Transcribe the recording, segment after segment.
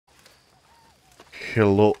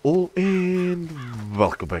Hello all and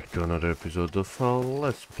welcome back to another episode of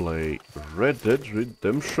Let's Play Red Dead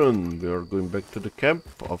Redemption. We are going back to the camp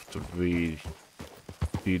after we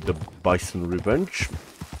did the bison revenge.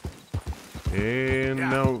 And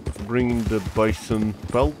now bringing the bison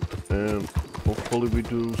pelt and hopefully we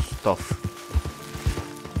do stuff.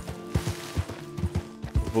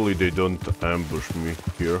 Hopefully they don't ambush me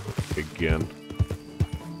here again.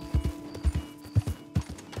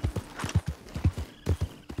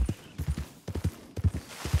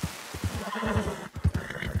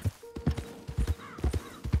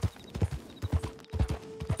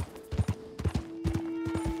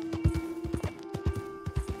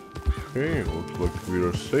 Okay, looks like we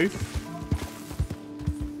are safe.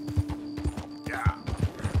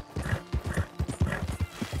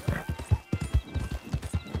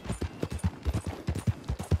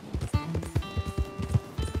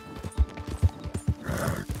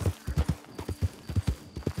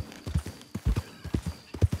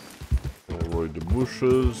 Avoid the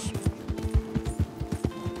bushes.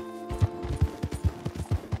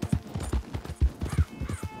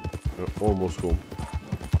 Almost home.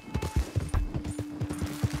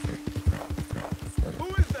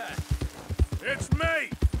 It's me!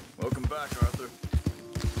 Welcome back, Arthur.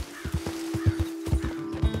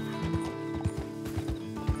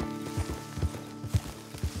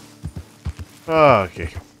 Okay.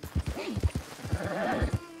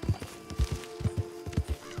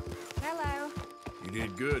 Hello. You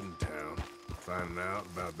did good in town, finding out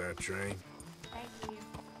about that train. Thank you.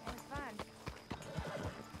 It was fun.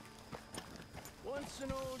 Once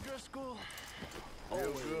an old Driscoll, Real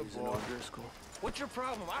always good, an boy. old Driscoll. What's your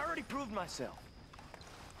problem? I already proved myself.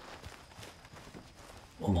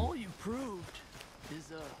 Well, all you proved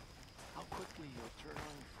is how quickly you'll turn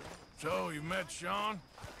on your friend. So, you met Sean?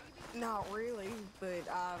 Not really, but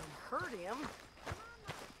I've heard him.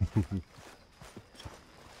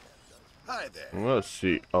 Hi there. Let's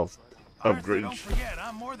see. Arthur, Upgrades. don't forget,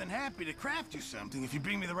 I'm more than happy to craft you something if you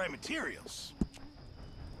bring me the right materials.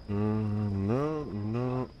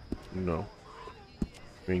 No.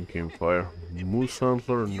 Green campfire. Moose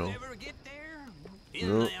antler, You no. ever get there? In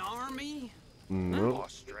No. the army? No.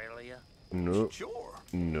 Australia? No. Sure.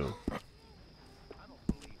 No.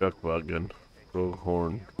 Jack wagon.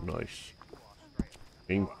 Roghorn, nice.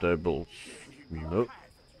 Ink tables, no.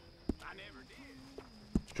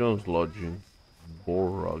 John's lodging. Boar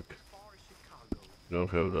rug. Don't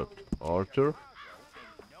have that. Arthur?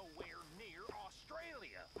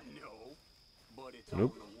 No, but it's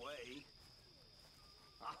Nope. on the way.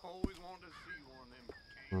 I always wanted to see one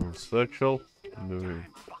of them Satchel? No.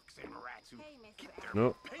 boxing rats who Hey, Mr.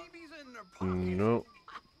 No. babies in their pockets. No.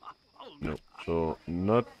 No. So,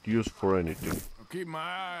 not used for anything. I'll keep my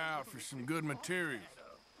eye out for some good materials.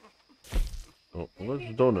 Oh, let's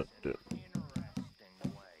donut then.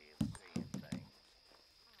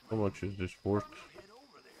 How much is this worth?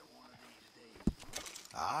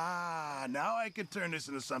 Ah, now I could turn this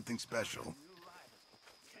into something special.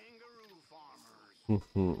 Kangaroo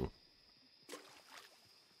farmers.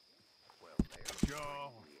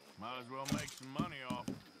 Sure, might as well make some money off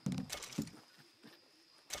it.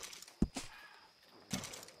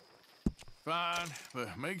 Fine,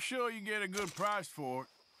 but make sure you get a good price for it.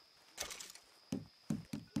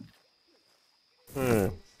 Eh,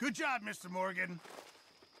 Good job, Mr. Morgan.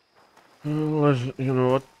 you know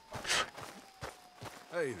what?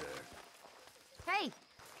 Hey there. Hey,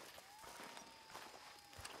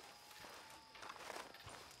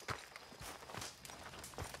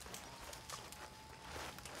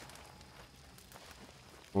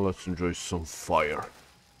 Let's enjoy some fire.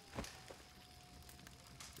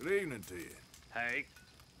 Good evening to you. Hey.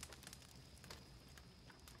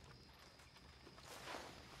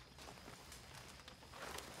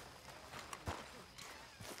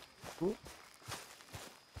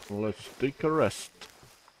 Let's take a rest.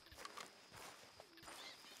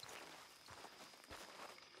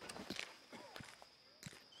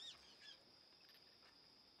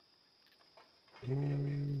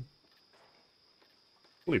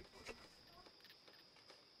 Sleep.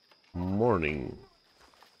 Morning.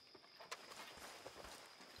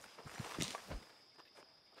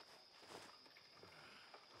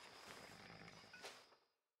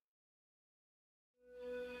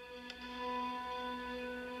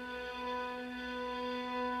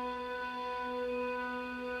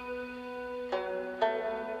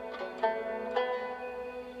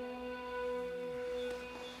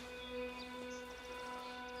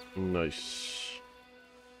 Nice.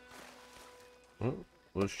 Well,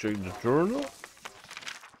 let's check the journal.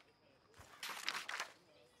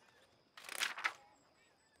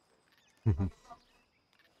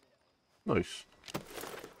 Nice.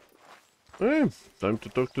 Hey, time to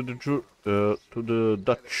talk to the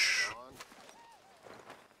Dutch.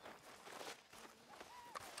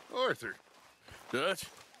 Arthur. Dutch?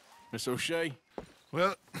 Miss O'Shea?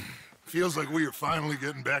 Well, feels like we are finally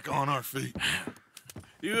getting back on our feet.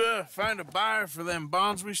 You, find a buyer for them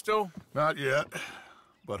bonds we stole? Not yet,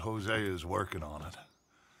 but Jose is working on it.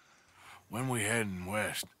 When we heading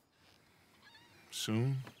west?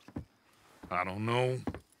 Soon? I don't know.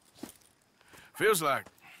 Feels like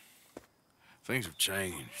things have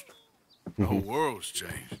changed. The whole world's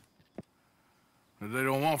changed. But they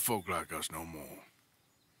don't want folk like us no more.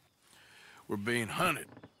 We're being hunted.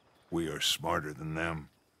 We are smarter than them.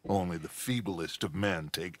 Only the feeblest of men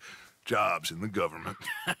take jobs in the government.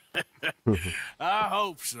 I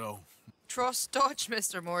hope so. Trust Dutch,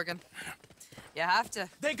 Mr. Morgan. You have to.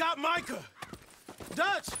 They got Micah!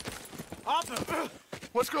 Dutch! Arthur!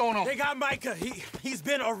 What's going on? They got Micah. He's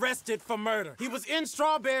been arrested for murder. He was in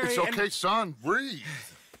Strawberry. It's okay, son. Breathe.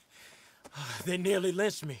 They nearly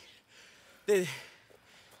lynched me.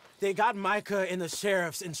 They got Micah and the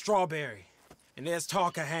sheriffs in Strawberry. And there's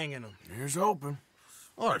talk of hanging him. Here's hoping.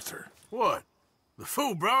 Arthur. What? The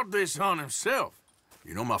fool brought this on himself.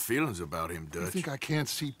 You know my feelings about him, You Dutch. think I can't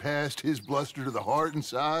see past his bluster to the heart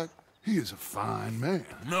inside? He is a fine man.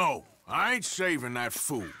 No, I ain't saving that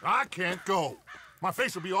fool. I can't go. My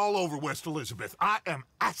face will be all over West Elizabeth. I am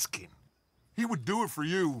asking. He would do it for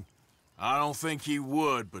you. I don't think he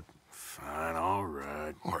would, but fine, all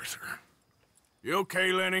right. Arthur. You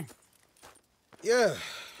okay, Lenny? Yeah,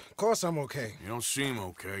 of course I'm okay. You don't seem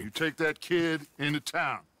okay. You take that kid into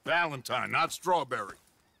town. Valentine, not Strawberry.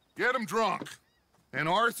 Get him drunk. And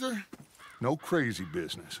Arthur, no crazy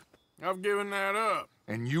business. I've given that up.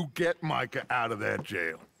 And you get Micah out of that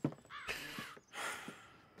jail.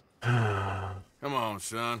 Come on,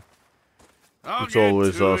 son. I'll It's get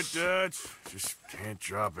always to us. it, Dutch. Just can't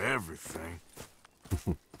drop everything.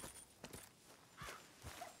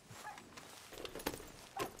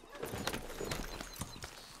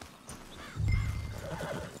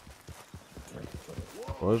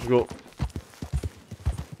 Let's go.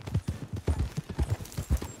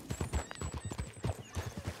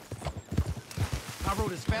 I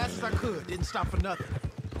rode as fast as I could, didn't stop for nothing.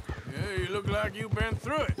 Yeah, you look like you've been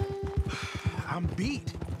through it. I'm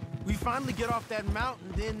beat. We finally get off that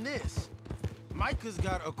mountain, then this. Micah's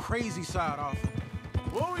got a crazy side off him.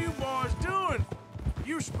 What were you boys doing?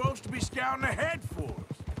 You were supposed to be scouting ahead for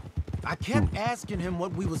us. I kept asking him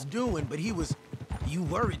what we was doing, but he was, "You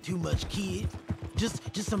worry too much, kid. Just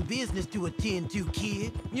some business to attend to,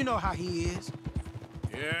 kid. You know how he is."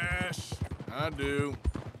 Yes, I do.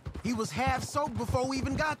 He was half soaked before we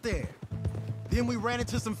even got there. Then we ran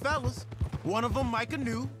into some fellas. One of them Micah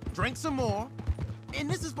knew, drank some more. And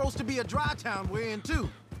this is supposed to be a dry town we're in, too.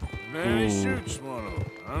 Then he shoots one of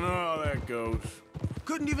them. I know how that goes.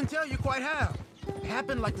 Couldn't even tell you quite how.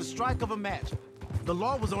 Happened like the strike of a match. The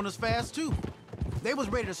law was on us fast, too. They was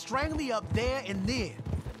ready to strangle me up there and then.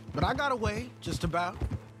 But I got away, just about.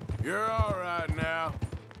 You're all right now.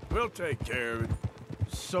 We'll take care of it.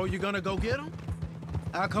 So you gonna go get him?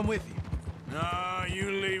 I'll come with you. No,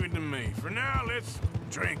 you leave it to me. For now, let's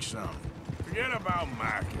drink some. Forget about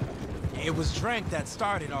Mike. It was drink that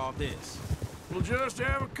started all this. We'll just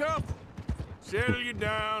have a couple. Settle you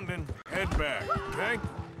down, then head back, okay?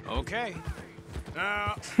 Okay.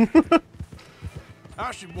 Now,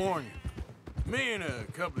 I should warn you. Me and a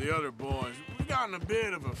couple of the other boys, we got in a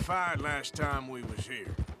bit of a fight last time we was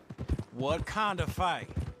here. What kind of fight?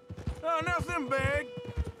 Nothing big.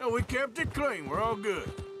 No, we kept it clean. We're all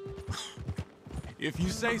good. If you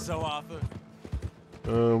say so, Arthur.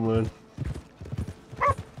 Oh man.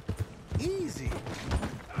 Easy.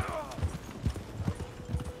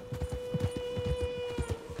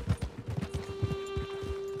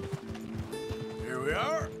 Here we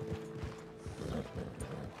are.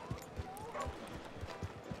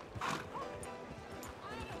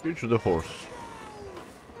 Teach the horse.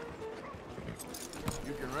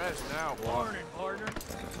 You can rest now, Walker. Partner.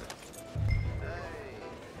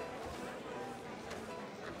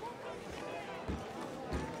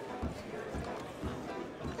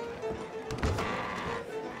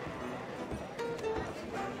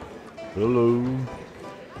 Hello.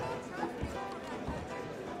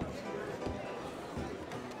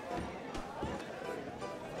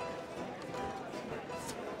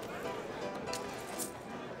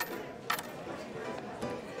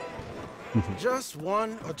 Just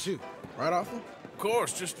one or two, right, Arthur? Of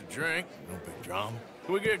course, just a drink. No big drama.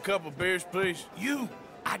 Can we get a couple beers, please?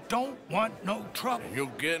 I don't want no trouble. You'll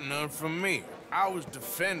get none from me. I was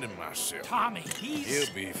defending myself. Tommy,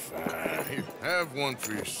 He'll be fine. Here, have one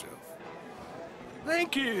for yourself.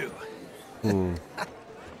 Thank you.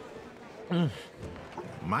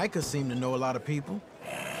 Micah seemed to know a lot of people.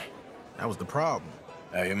 That was the problem.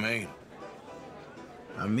 How you mean?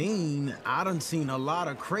 I mean, I done seen a lot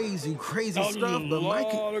of crazy stuff, but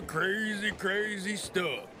Micah... A lot of crazy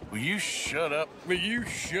stuff. Will you shut up? Will you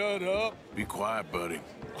shut up? Be quiet, buddy.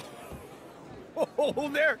 Oh,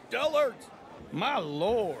 they're dullards. My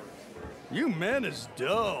lord. You men is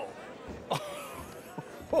dull.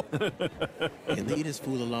 Hey, leave this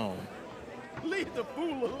fool alone. Leave the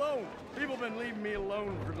fool alone. People been leaving me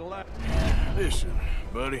alone for the last... Listen,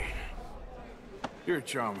 buddy. You're a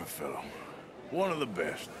charming fellow. One of the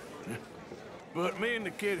best. But me and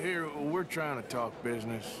the kid here, we're trying to talk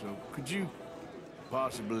business, so could you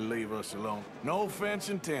possibly leave us alone? No offense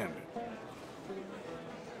intended.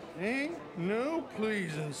 Ain't no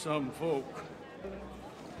pleasing some folk.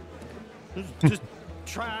 Just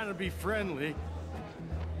trying to be friendly.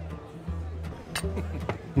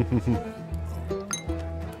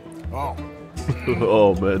 Oh.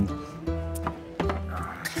 Oh, man.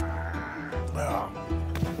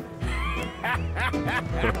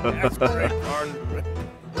 That's great, Martin.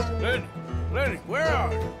 Linde, where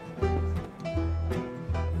are you?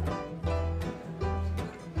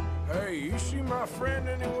 Hey, you see my friend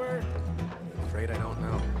anywhere? Afraid I don't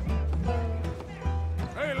know.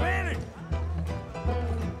 Hey, Linde!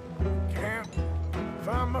 Can't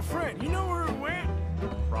find my friend. You know where he went?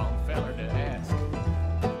 Wrong feller to ask.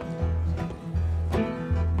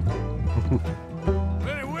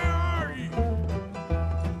 Linde, where are you?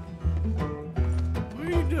 What are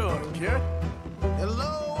you doing, kid?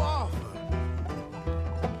 Hello, Arthur.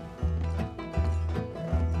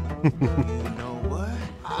 You know what?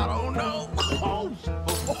 I don't know.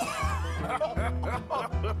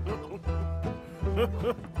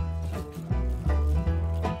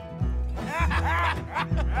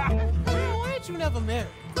 Why ain't you never married?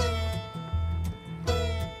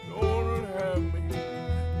 Don't have me.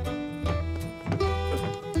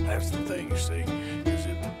 That's the thing, you see. Is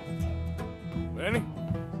it... Linde?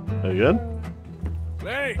 Again?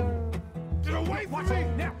 Linde! Get away from me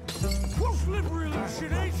now! Whoa, slippery little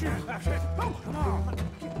shit, ain't you? Oh, come on.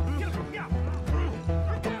 Get him, yeah.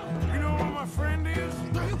 You know where my friend is?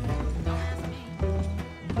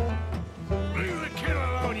 Leave the kid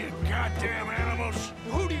alone, you goddamn animals.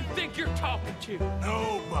 Who do you think you're talking to?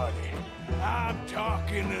 Nobody. I'm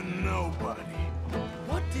talking to nobody.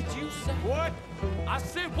 What did you say? What? I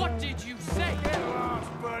said, what did you say? Get lost,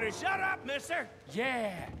 buddy. Shut up, mister.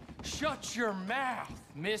 Yeah, shut your mouth,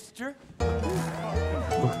 mister.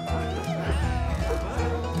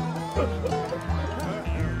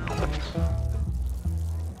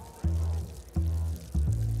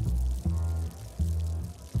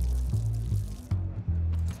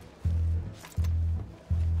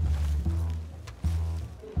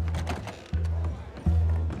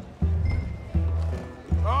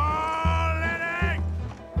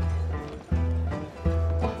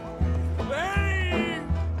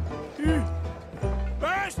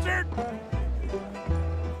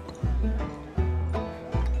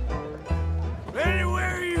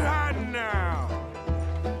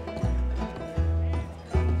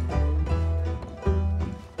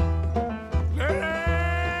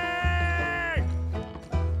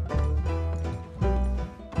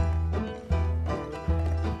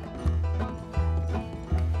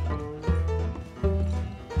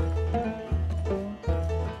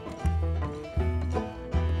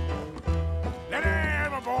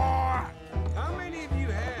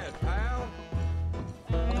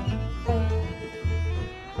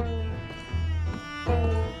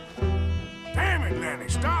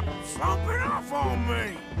 Stop slumping off on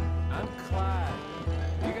me! I'm Clyde.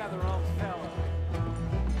 You got the wrong fella.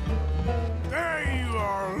 There you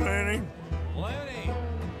are, Linde. Lenny,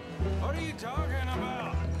 what are you talking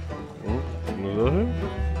about? Another him?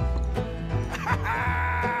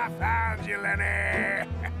 Found you, Linde.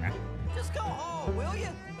 Just go home, will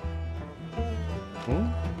you?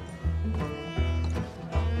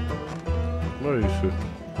 Where is he?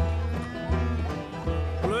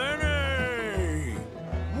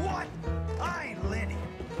 What? I ain't Lenny.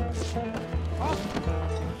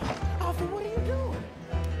 Arthur, what are you doing?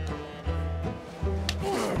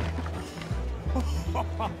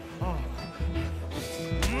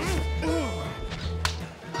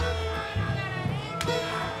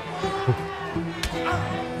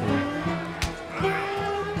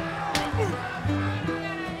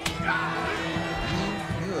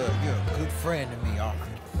 You're a good friend to me, Arthur.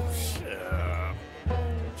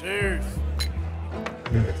 Cheers.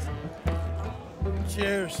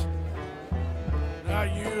 Cheers. Not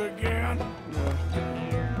you again?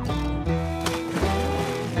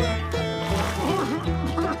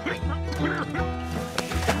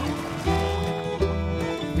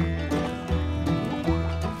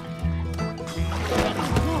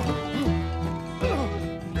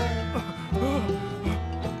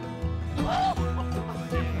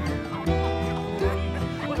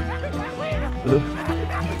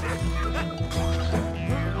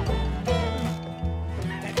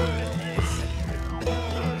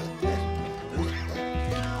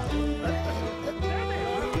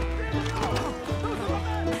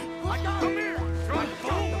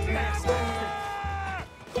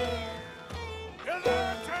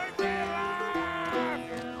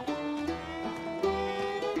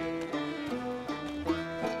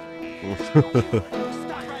 Stop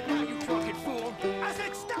right now, you drunken fool! I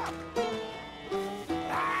said stop!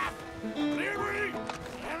 Ah! Liberty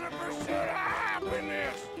and the pursuit of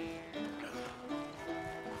happiness!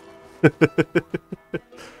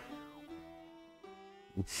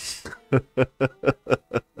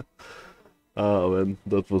 Ah man,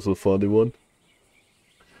 that was a funny one.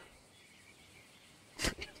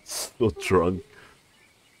 So drunk.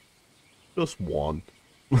 Just one.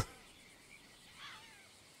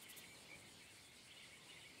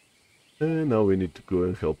 And now we need to go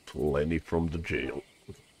and help Lenny from the jail.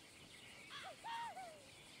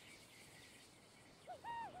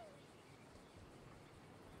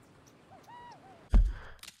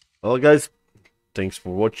 Well guys, thanks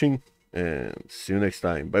for watching and see you next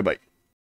time. Bye bye.